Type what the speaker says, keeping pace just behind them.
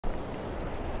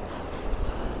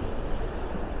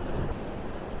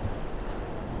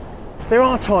There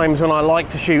are times when I like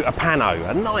to shoot a pano,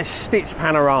 a nice stitched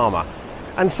panorama,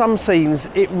 and some scenes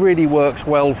it really works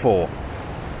well for.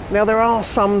 Now there are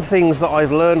some things that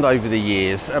I've learned over the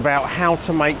years about how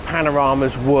to make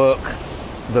panoramas work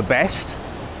the best,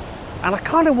 and I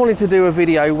kind of wanted to do a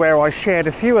video where I shared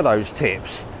a few of those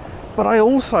tips, but I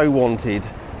also wanted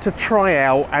to try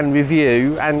out and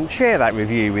review and share that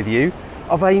review with you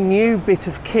of a new bit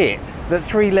of kit that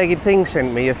Three-Legged Thing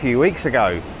sent me a few weeks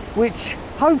ago, which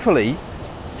hopefully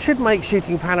should make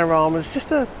shooting panoramas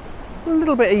just a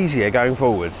little bit easier going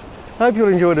forwards. I hope you'll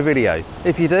enjoy the video.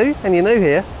 If you do, and you're new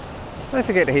here, don't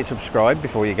forget to hit subscribe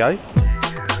before you go.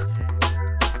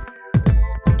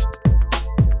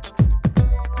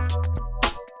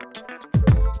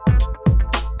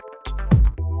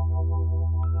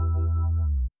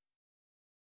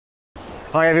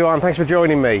 Hi everyone, thanks for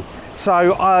joining me.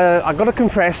 So I've got to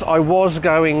confess, I was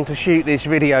going to shoot this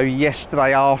video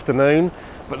yesterday afternoon,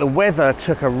 but the weather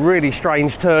took a really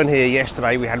strange turn here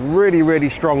yesterday. We had really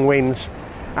strong winds,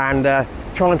 and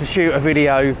trying to shoot a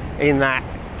video in that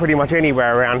pretty much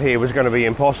anywhere around here was going to be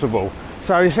impossible.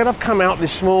 So instead I've come out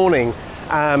this morning,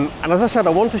 and as I said,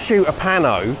 I want to shoot a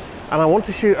pano, and I want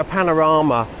to shoot a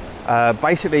panorama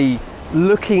basically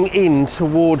looking in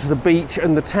towards the beach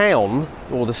and the town,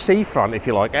 or the seafront if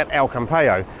you like, at El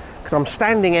Campello, because I'm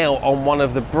standing out on one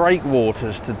of the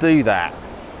breakwaters to do that.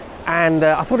 And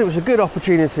I thought it was a good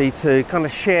opportunity to kind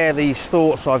of share these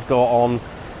thoughts I've got on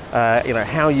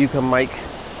how you can make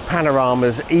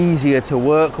panoramas easier to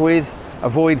work with,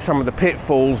 avoid some of the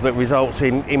pitfalls that results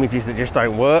in images that just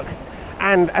don't work,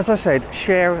 and as I said,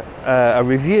 share a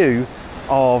review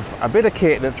of a bit of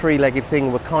kit that Three-Legged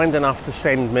Thing were kind enough to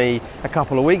send me a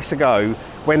couple of weeks ago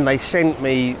when they sent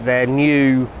me their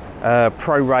new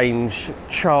Pro Range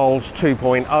Charles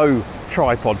 2.0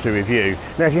 tripod to review.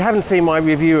 Now if you haven't seen my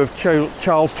review of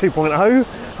Charles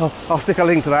 2.0, I'll stick a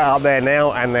link to that up there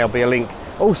now, and there'll be a link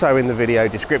also in the video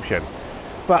description.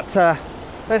 But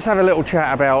let's have a little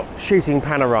chat about shooting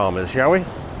panoramas, shall we?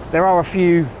 There are a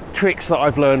few tricks that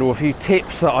I've learned, or a few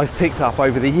tips that I've picked up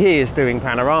over the years doing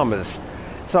panoramas.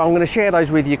 So I'm going to share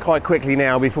those with you quite quickly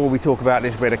now before we talk about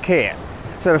this bit of kit.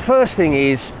 So the first thing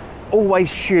is,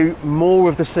 always shoot more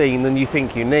of the scene than you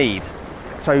think you need.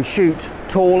 So shoot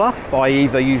taller by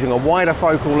either using a wider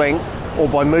focal length or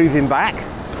by moving back,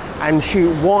 and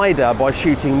shoot wider by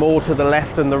shooting more to the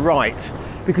left and the right,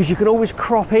 because you can always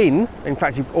crop in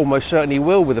fact you almost certainly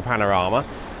will with a panorama,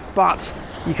 but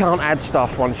you can't add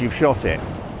stuff once you've shot it.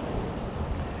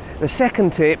 The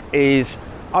second tip is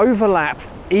overlap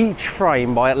each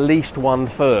frame by at least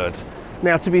 1/3.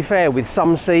 Now to be fair, with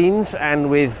some scenes and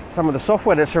with some of the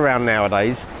software that's around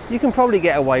nowadays, you can probably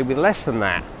get away with less than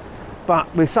that.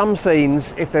 But with some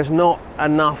scenes, if there's not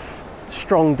enough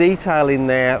strong detail in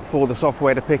there for the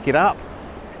software to pick it up,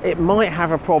 it might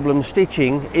have a problem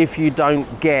stitching if you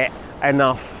don't get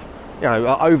enough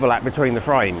overlap between the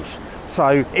frames.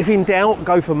 So if in doubt,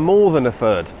 go for more than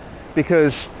 1/3,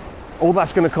 because all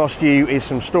that's going to cost you is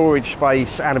some storage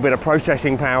space and a bit of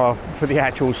processing power for the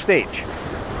actual stitch.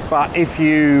 But if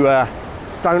you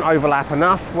don't overlap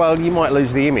enough, well, you might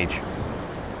lose the image.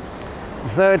 The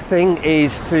third thing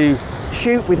is to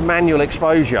shoot with manual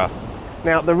exposure.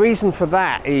 Now the reason for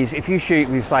that is, if you shoot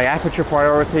with say aperture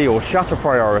priority or shutter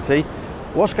priority,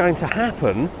 what's going to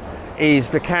happen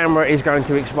is the camera is going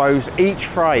to expose each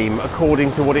frame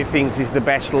according to what it thinks is the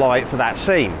best light for that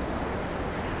scene.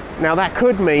 Now that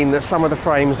could mean that some of the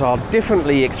frames are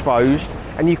differently exposed,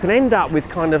 and you can end up with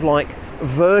kind of like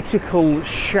vertical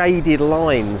shaded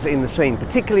lines in the scene,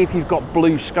 particularly if you've got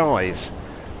blue skies.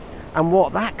 And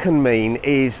what that can mean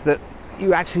is that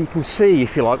you actually can see,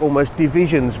 if you like, almost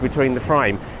divisions between the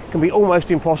frame. It can be almost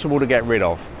impossible to get rid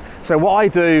of. So what I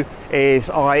do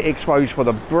is I expose for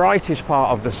the brightest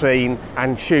part of the scene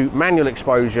and shoot manual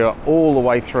exposure all the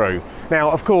way through.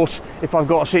 Now of course, if I've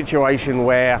got a situation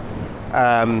where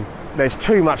there's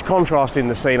too much contrast in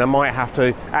the scene, I might have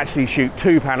to actually shoot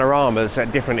 2 panoramas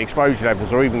at different exposure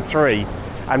levels, or even 3,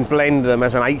 and blend them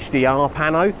as an HDR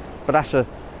pano, but that's a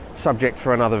subject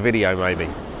for another video maybe.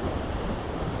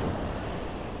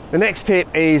 The next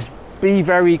tip is be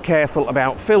very careful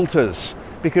about filters,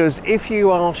 because if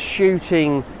you are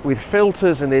shooting with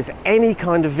filters and there's any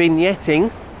kind of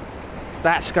vignetting,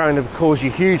 that's going to cause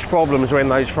you huge problems when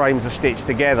those frames are stitched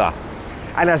together.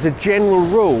 And as a general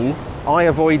rule, I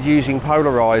avoid using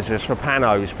polarizers for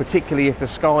panos, particularly if the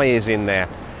sky is in there,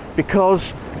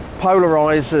 because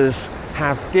polarizers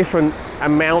have different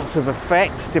amounts of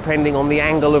effect depending on the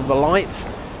angle of the light.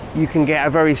 You can get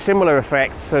a very similar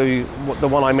effect to the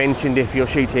one I mentioned if you're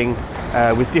shooting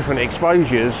with different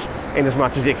exposures, in as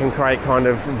much as it can create kind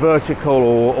of vertical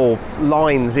or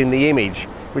lines in the image,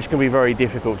 which can be very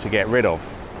difficult to get rid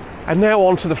of. And now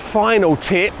on to the final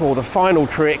tip, or the final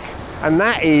trick, and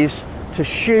that is to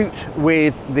shoot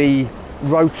with the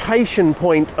rotation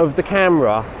point of the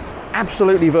camera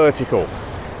absolutely vertical.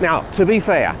 Now, to be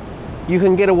fair, you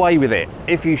can get away with it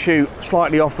if you shoot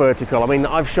slightly off vertical. I mean,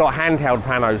 I've shot handheld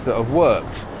panos that have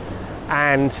worked,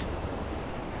 and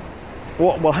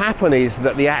what will happen is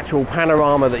that the actual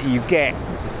panorama that you get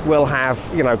will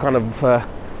have, you know, kind of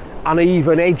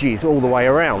uneven edges all the way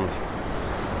around,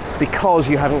 because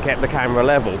you haven't kept the camera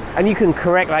level. And you can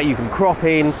correct that, you can crop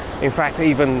in fact,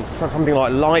 even something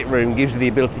like Lightroom gives you the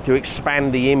ability to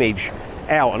expand the image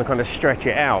out and kind of stretch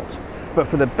it out. But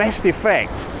for the best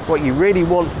effect, what you really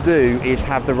want to do is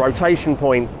have the rotation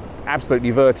point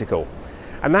absolutely vertical.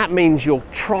 And that means your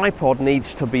tripod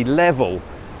needs to be level,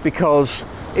 because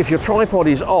if your tripod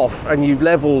is off and you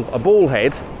level a ball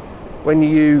head, when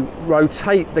you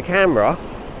rotate the camera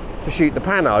to shoot the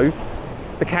pano,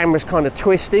 the camera's kind of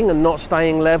twisting and not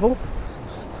staying level.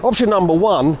 Option number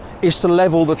one is to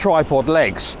level the tripod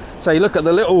legs. So you look at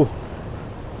the little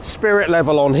spirit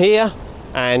level on here,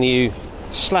 and you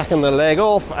slacken the leg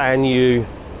off and you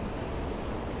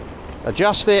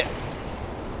adjust it,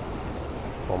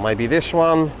 or maybe this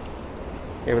one,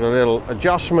 give it a little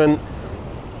adjustment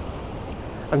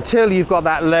until you've got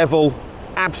that level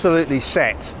absolutely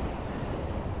set.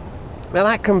 Now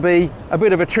that can be a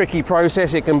bit of a tricky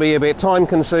process, it can be a bit time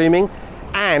consuming,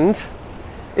 and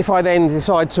if I then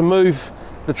decide to move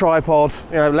the tripod,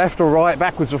 you know, left or right,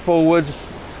 backwards or forwards,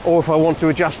 or if I want to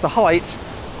adjust the height,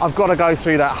 I've got to go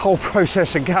through that whole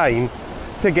process again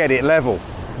to get it level.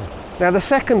 Now the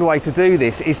second way to do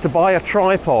this is to buy a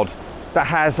tripod that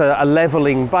has a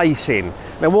leveling base in.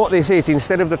 Now what this is,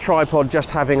 instead of the tripod just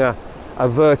having a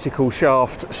vertical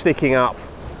shaft sticking up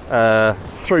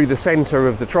through the center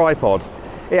of the tripod,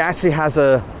 it actually has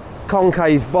a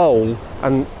concave bowl,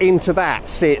 and into that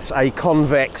sits a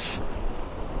convex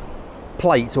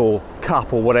plate or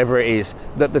cup or whatever it is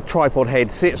that the tripod head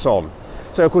sits on.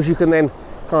 So of course you can then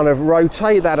kind of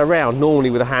rotate that around, normally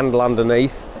with a handle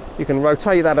underneath. You can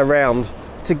rotate that around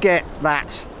to get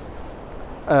that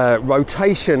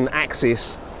rotation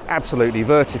axis absolutely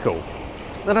vertical.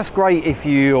 Now that's great if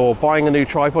you're buying a new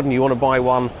tripod and you want to buy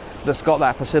one that's got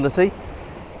that facility.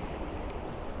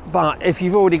 But if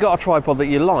you've already got a tripod that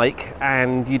you like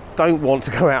and you don't want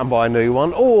to go out and buy a new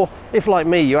one, or if like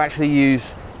me you actually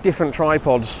use different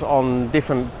tripods on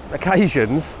different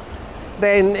occasions,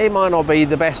 then it might not be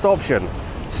the best option.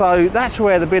 So that's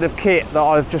where the bit of kit that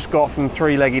I've just got from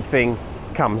Three Legged Thing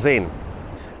comes in.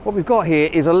 What we've got here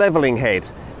is a leveling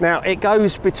head. Now it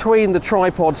goes between the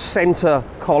tripod center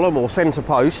column or center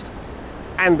post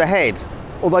and the head,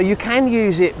 although you can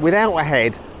use it without a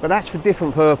head, but that's for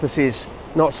different purposes,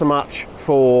 not so much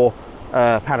for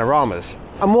panoramas.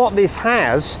 And what this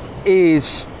has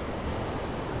is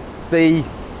the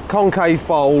concave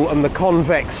bowl and the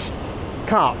convex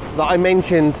cup that I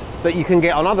mentioned that you can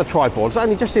get on other tripods,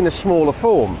 only just in a smaller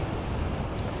form.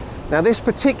 Now this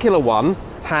particular one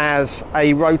has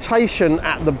a rotation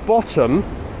at the bottom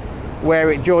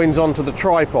where it joins onto the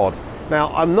tripod.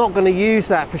 Now I'm not going to use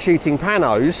that for shooting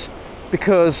panos,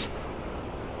 because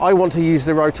I want to use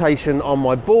the rotation on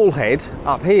my ball head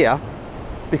up here,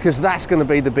 because that's going to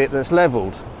be the bit that's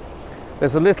leveled.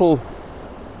 There's a little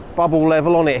bubble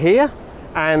level on it here,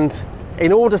 and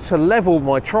in order to level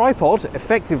my tripod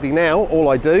effectively now, all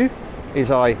I do is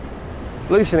I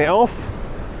loosen it off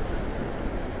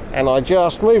and I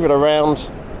just move it around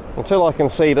until I can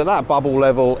see that that bubble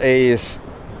level is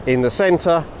in the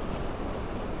center,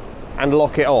 and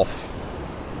lock it off.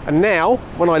 And now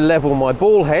when I level my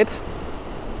ball head,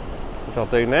 which I'll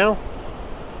do now,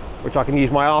 which I can use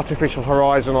my artificial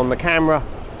horizon on the camera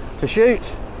to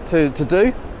shoot, to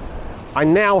do, I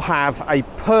now have a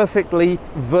perfectly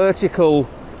vertical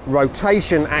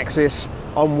rotation axis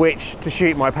on which to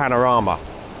shoot my panorama.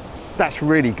 That's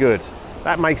really good.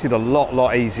 That makes it a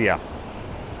lot easier.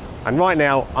 And right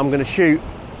now I'm going to shoot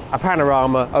a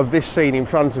panorama of this scene in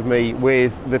front of me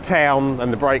with the town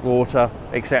and the breakwater,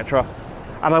 etc.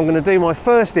 And I'm going to do my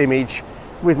first image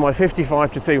with my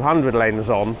 55-200 lens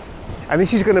on. And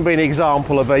this is going to be an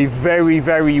example of a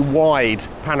very wide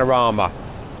panorama.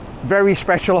 Very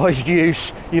specialized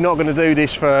use. You're not going to do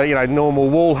this for, you know, normal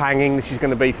wall hanging. This is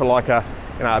going to be for like a,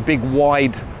 you know, a big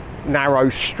wide narrow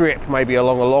strip, maybe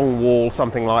along a long wall,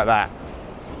 something like that,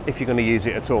 if you're going to use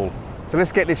it at all. So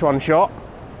let's get this one shot,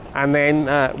 and then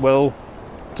we'll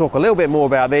talk a little bit more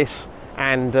about this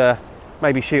and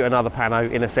maybe shoot another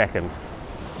pano in a second.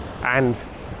 And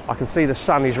I can see the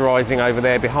sun is rising over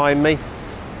there behind me.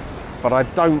 but I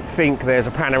don't think there's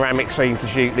a panoramic scene to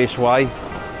shoot this way.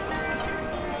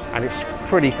 And it's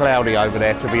pretty cloudy over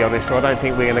there, to be honest, so I don't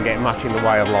think we're going to get much in the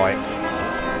way of light.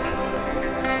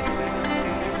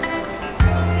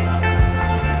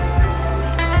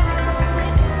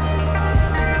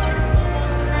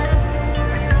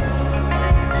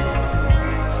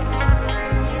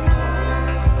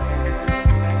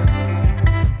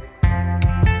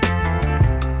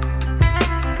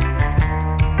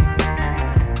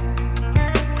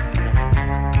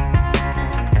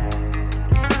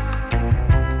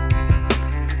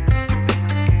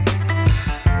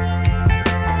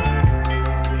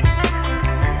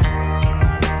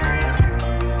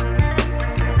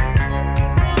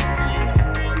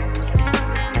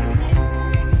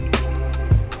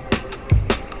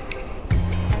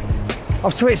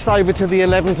 I've switched over to the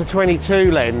 11 to 22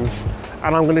 lens,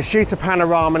 and I'm going to shoot a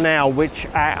panorama now, which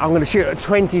I'm going to shoot at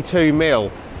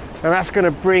 22mm. And that's going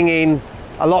to bring in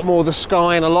a lot more of the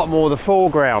sky and a lot more of the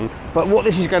foreground. But what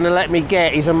this is going to let me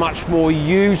get is a much more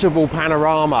usable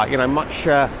panorama, you know, much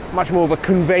more of a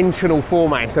conventional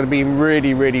format instead of being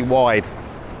really, really wide.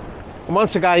 And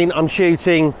once again, I'm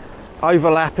shooting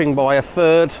overlapping by a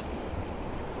third.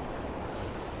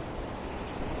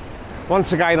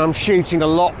 Once again, I'm shooting a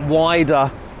lot wider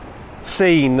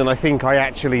scene than I think I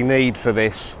actually need for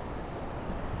this.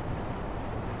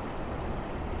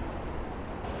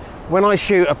 When I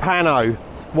shoot a pano,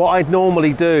 what I'd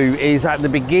normally do is at the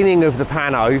beginning of the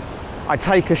pano, I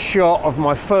take a shot of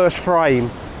my first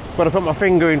frame, but I put my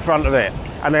finger in front of it.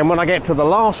 And then when I get to the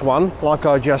last one, like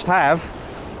I just have,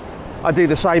 I do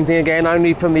the same thing again,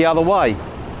 only from the other way.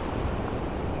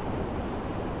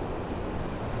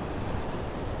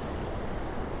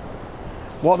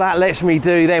 What that lets me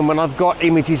do then, when I've got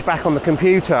images back on the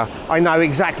computer, I know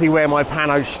exactly where my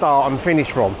panos start and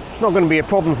finish from. It's not going to be a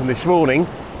problem from this morning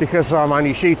because I'm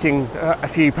only shooting a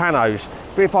few panos.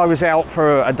 But if I was out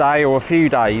for a day or a few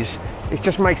days, it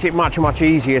just makes it much, much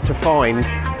easier to find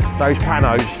those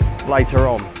panos later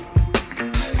on.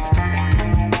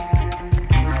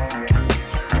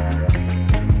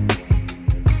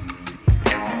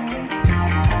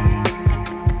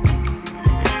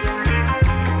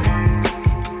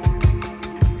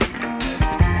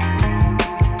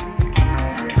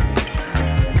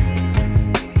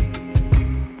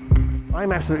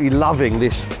 I'm absolutely loving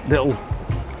this little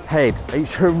head.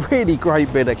 It's a really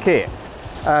great bit of kit.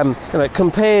 You know,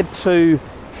 compared to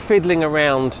fiddling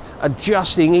around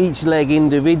adjusting each leg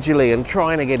individually and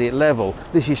trying to get it level,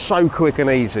 this is so quick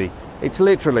and easy. It's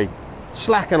literally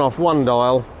slacken off one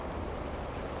dial,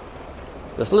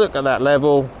 just look at that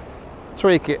level,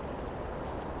 tweak it,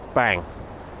 bang.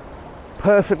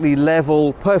 Perfectly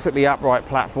level, perfectly upright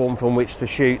platform from which to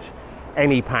shoot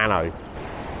any pano.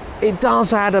 It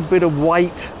does add a bit of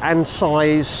weight and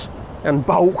size and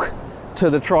bulk to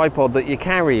the tripod that you're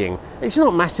carrying. It's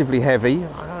not massively heavy.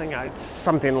 I think it's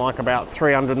something like about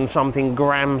 300 and something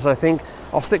grams, I think.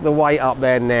 I'll stick the weight up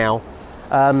there now.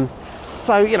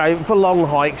 So, you know, for long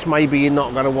hikes, maybe you're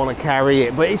not going to want to carry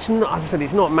it, but it's not, as I said,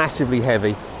 it's not massively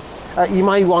heavy. You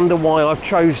may wonder why I've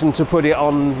chosen to put it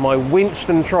on my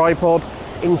Winston tripod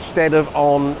instead of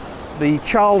on the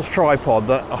Charles tripod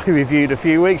that I reviewed a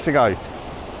few weeks ago.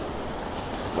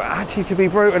 But actually, to be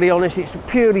brutally honest, it's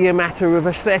purely a matter of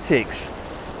aesthetics.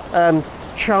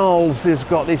 Charles has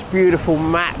got this beautiful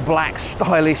matte black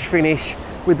stylish finish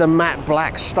with the matte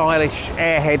black stylish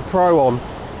Airhead Pro on,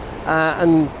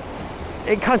 and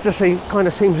it kind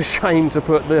of seems a shame to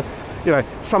put the, you know,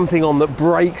 something on that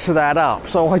breaks that up.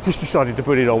 So I just decided to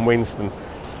put it on Winston.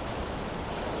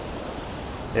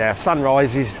 Yeah,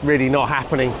 sunrise is really not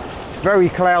happening. It's very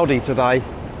cloudy today.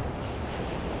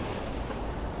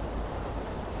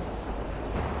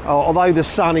 Although the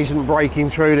sun isn't breaking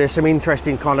through, there's some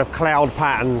interesting kind of cloud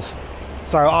patterns.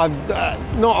 So I'm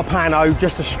not a pano,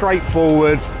 just a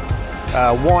straightforward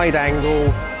wide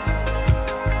angle.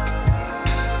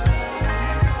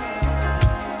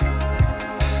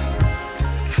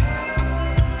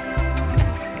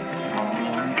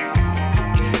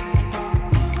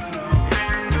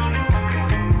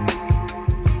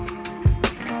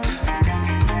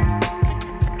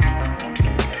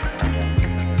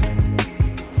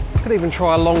 Even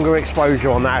try a longer exposure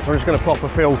on that, so I'm just going to pop a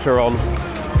filter on.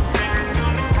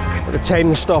 Put a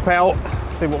 10 stop out,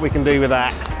 see what we can do with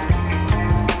that.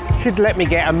 Should let me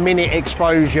get a minute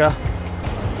exposure.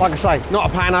 Like I say,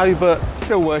 not a pano, but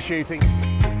still worth shooting.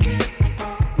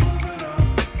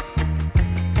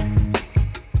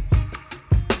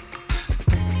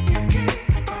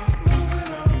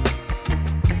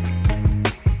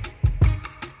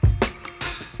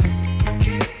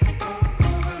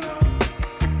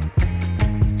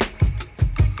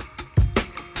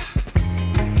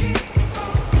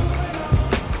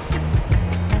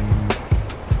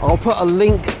 put a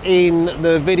link in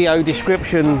the video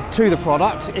description to the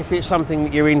product if it's something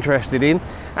that you're interested in.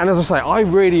 And as I say, I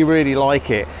really like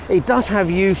it. It does have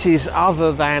uses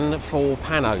other than for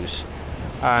panos,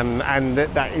 and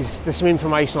there's some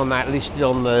information on that listed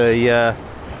on the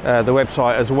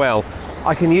website as well.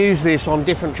 I can use this on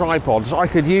different tripods. I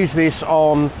could use this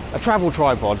on a travel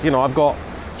tripod. You know, I've got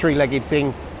three-legged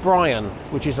thing Brian,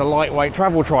 which is a lightweight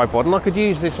travel tripod, and I could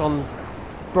use this on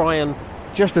Brian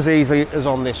just as easily as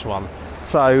on this one.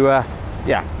 So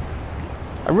yeah,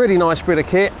 a really nice bit of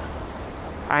kit,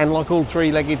 and like all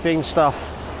three-legged thing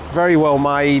stuff, very well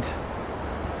made,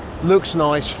 looks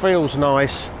nice, feels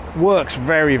nice, works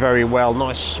very well,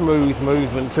 nice smooth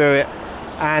movement to it,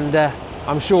 and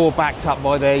I'm sure backed up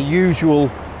by their usual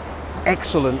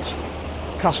excellent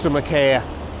customer care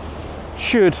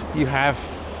should you have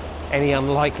any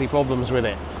unlikely problems with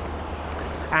it.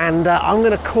 And I'm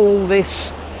going to call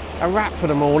this a wrap for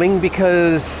the morning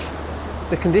because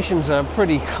the conditions are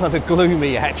pretty kind of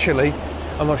gloomy actually.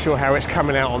 I'm not sure how it's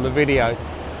coming out on the video,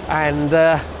 and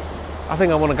I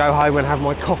think I want to go home and have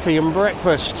my coffee and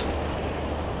breakfast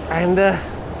and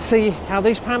see how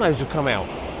these panos have come out.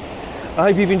 I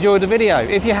hope you've enjoyed the video.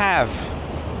 If you have,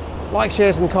 like,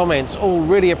 shares and comments, all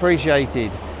really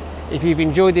appreciated. If you've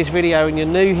enjoyed this video and you're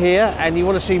new here and you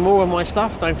want to see more of my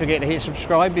stuff, don't forget to hit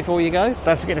subscribe before you go.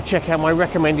 Don't forget to check out my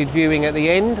recommended viewing at the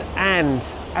end. And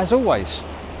as always,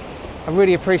 I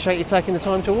really appreciate you taking the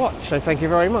time to watch. So thank you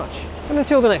very much. And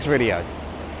until the next video,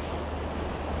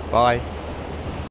 bye.